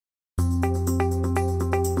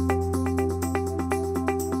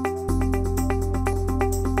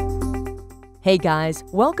Hey guys,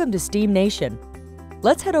 welcome to STEAM Nation.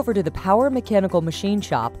 Let's head over to the Power Mechanical Machine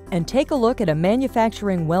Shop and take a look at a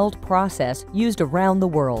manufacturing weld process used around the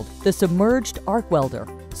world, the Submerged Arc Welder.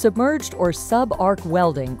 Submerged or sub-arc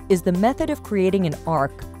welding is the method of creating an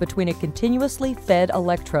arc between a continuously fed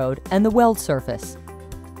electrode and the weld surface.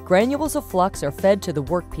 Granules of flux are fed to the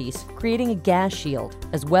workpiece, creating a gas shield,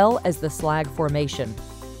 as well as the slag formation.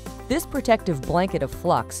 This protective blanket of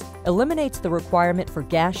flux eliminates the requirement for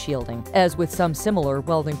gas shielding, as with some similar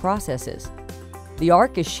welding processes. The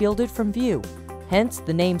arc is shielded from view, hence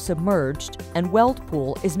the name submerged, and weld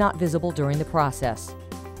pool is not visible during the process.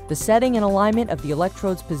 The setting and alignment of the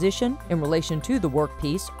electrode's position in relation to the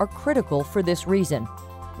workpiece are critical for this reason.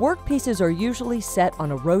 Workpieces are usually set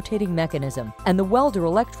on a rotating mechanism, and the welder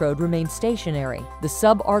electrode remains stationary. The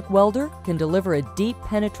sub-arc welder can deliver a deep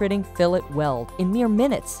penetrating fillet weld in mere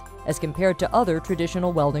minutes as compared to other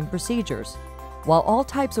traditional welding procedures. While all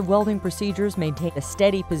types of welding procedures maintain a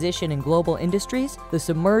steady position in global industries, the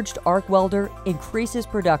submerged arc welder increases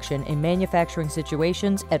production in manufacturing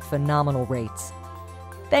situations at phenomenal rates.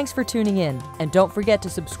 Thanks for tuning in, and don't forget to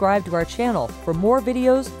subscribe to our channel for more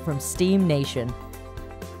videos from STEAM Nation.